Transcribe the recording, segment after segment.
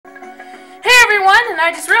and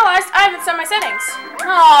I just realized I haven't set my settings.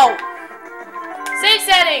 Oh. Save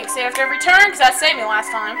settings. Save after every turn, because that saved me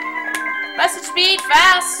last time. Message speed,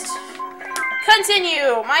 fast.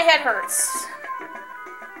 Continue. My head hurts.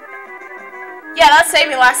 Yeah, that saved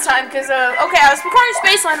me last time, because, okay, I was recording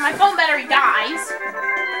Spaceland and my phone battery dies.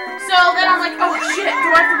 So then I'm like, oh shit, do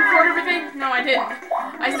I have to record everything? No, I didn't.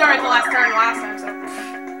 I started the last turn last time, so.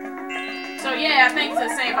 So yeah, thanks to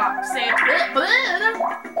save up. Save. Can't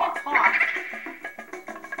talk.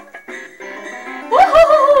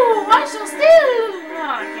 Woohoo! I shall steal!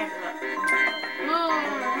 Oh, I can't do that. What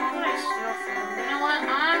can I steal from? You know what?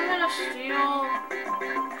 I'm gonna steal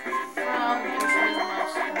from Yoshi's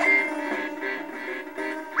list.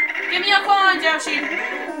 Give me a coin, Yoshi!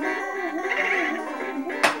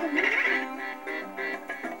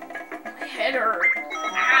 My head hurt.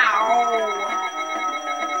 Ow!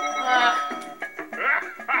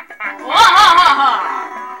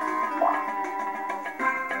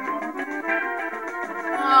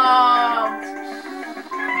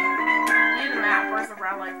 Need a map. Where's the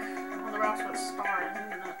relic? Oh, the relic's with stars,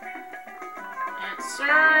 isn't it? Answer.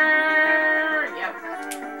 Yep.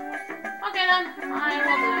 Okay then. I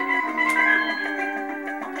will do it.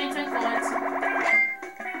 I'll pay 10 coins.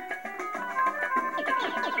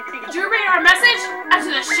 Did you read our message?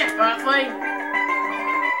 After the ship, Earthling.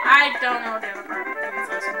 I don't know what the other part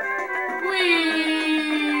says. Whee!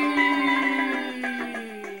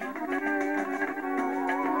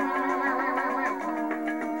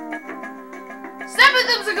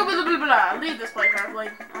 Leave this place, Earthling.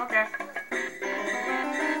 Okay.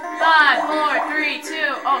 5, 4, 3, 2.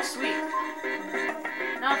 Oh, sweet.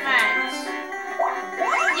 No thanks.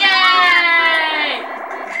 Yay!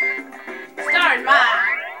 Start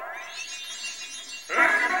mine.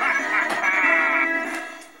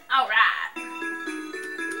 Alright.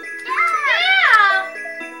 Yeah!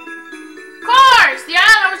 Of course! The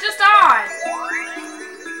island I was just on!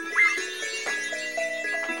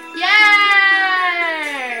 Yay!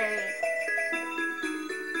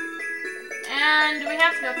 And do we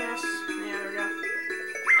have to go through this? Yeah, there we go.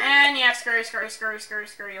 And yeah, scurry, scurry, scurry, scurry,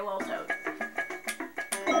 scurry, a little toad.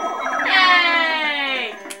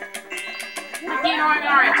 Yay! Like the annoying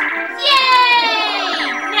orange. Yay!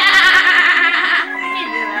 Can't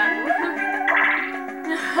do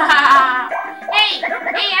that. Hey!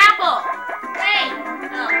 Hey, Apple! Hey!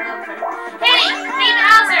 Oh, okay. Hey! Hey,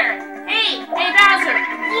 Bowser! Hey! Hey, Bowser!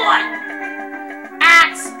 What?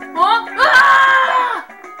 Axe! Huh? Ah!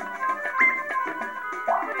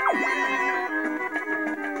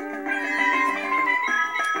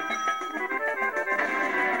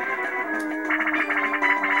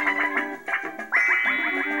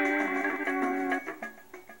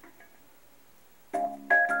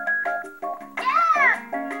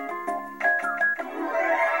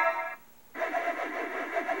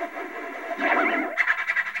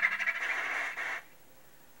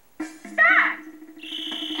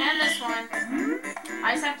 I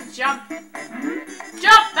just have to jump.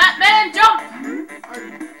 Jump, Batman, jump! Or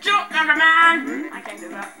jump, Batman! I can't do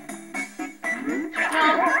that.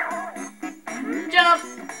 Jump. Jump.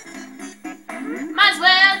 Might as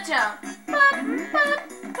well jump.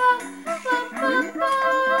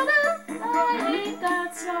 I hate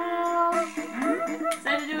that song. I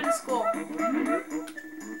had to do it in school.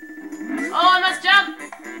 Oh, I must jump!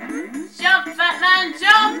 Jump, fat man,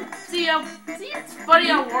 jump! See, it's funny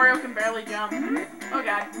how Wario can barely jump. Oh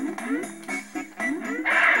god.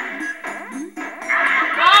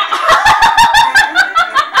 Oh.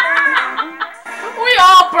 We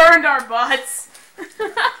all burned our butts.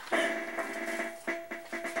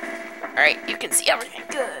 Alright, you can see everything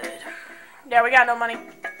good. Yeah, we got no money. Woo!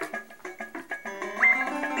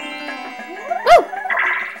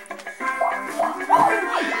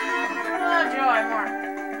 Oh, joy, more.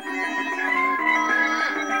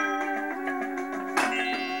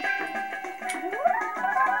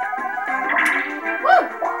 Woo!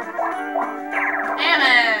 Damn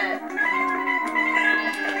it!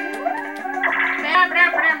 Yeah,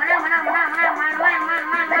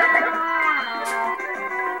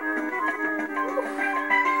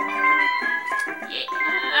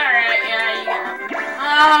 alright, yeah, you get nothing.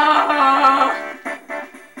 Oh!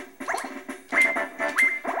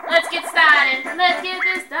 Let's get started. Let's get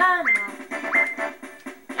this done.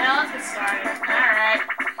 Yeah, let's get started. Alright.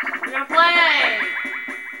 We're gonna play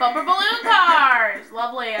Bumper Balloon Cars.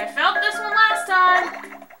 Lovely. I failed this one last time.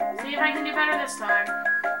 See if I can do better this time.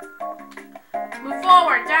 Move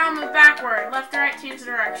forward, down, move backward. Left to right, change the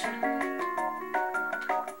direction.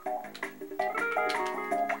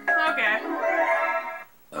 Okay.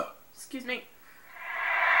 Excuse me.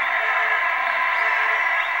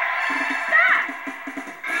 Stop!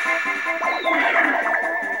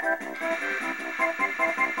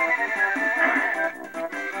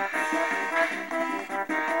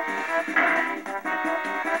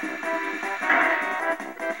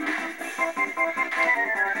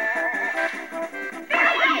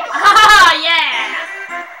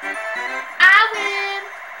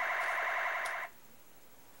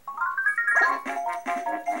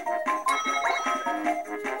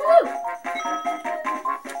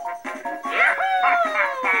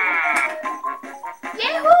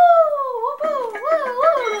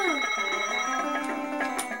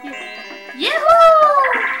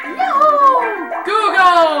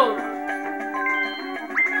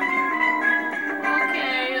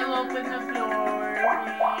 in the glory.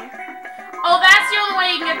 Oh, that's the only way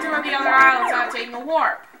you can get through the other islands without taking a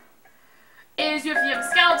warp. Is if you have a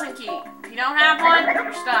skeleton key. If you don't have one,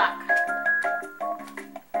 you're stuck.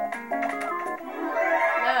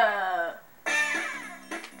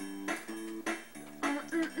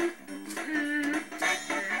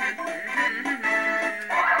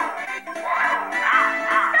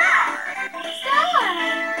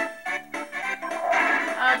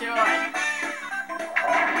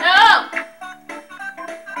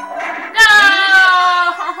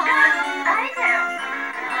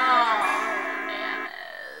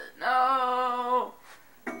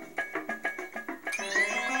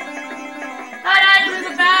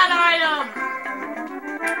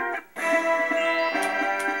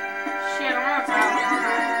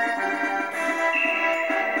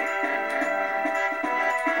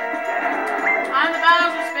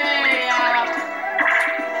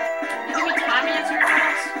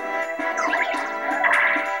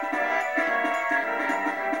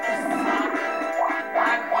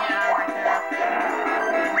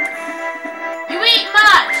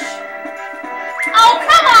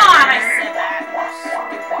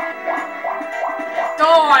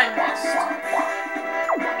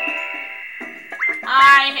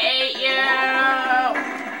 I hate you!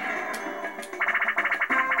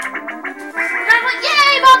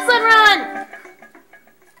 Yay, bobsled run!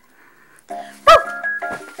 Woo!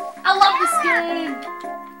 I love this game!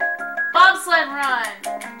 Bobsled run.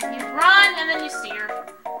 You run and then you steer.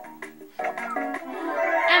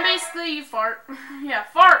 And basically you fart. Yeah,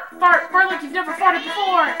 fart like you've never farted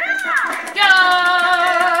before! Go!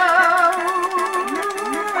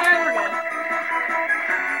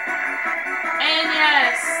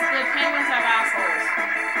 The penguins have assholes.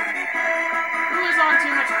 Who was on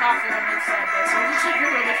too much coffee when they said this? I wish I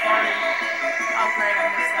could really farted. Oh great, I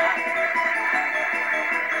missed that.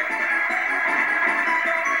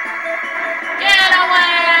 Get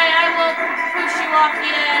away! I will push you off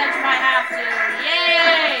the edge if I have to.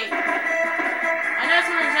 Yay! I know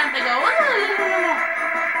when they jump, they go.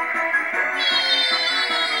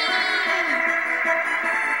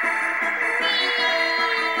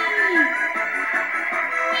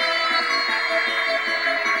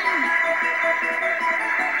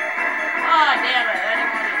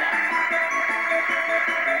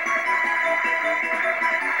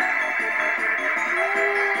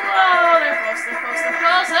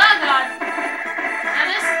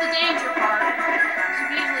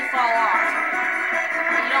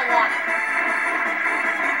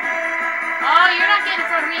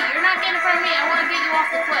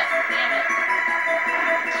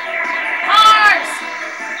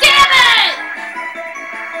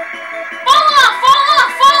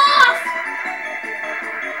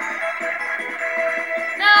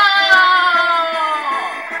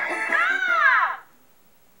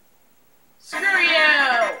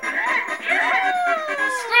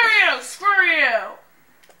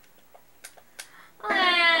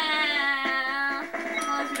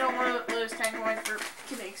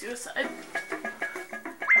 Suicide.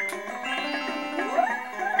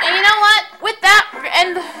 And you know what? With that, we're gonna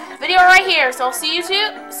end the video right here. So I'll see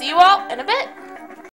you all in a bit.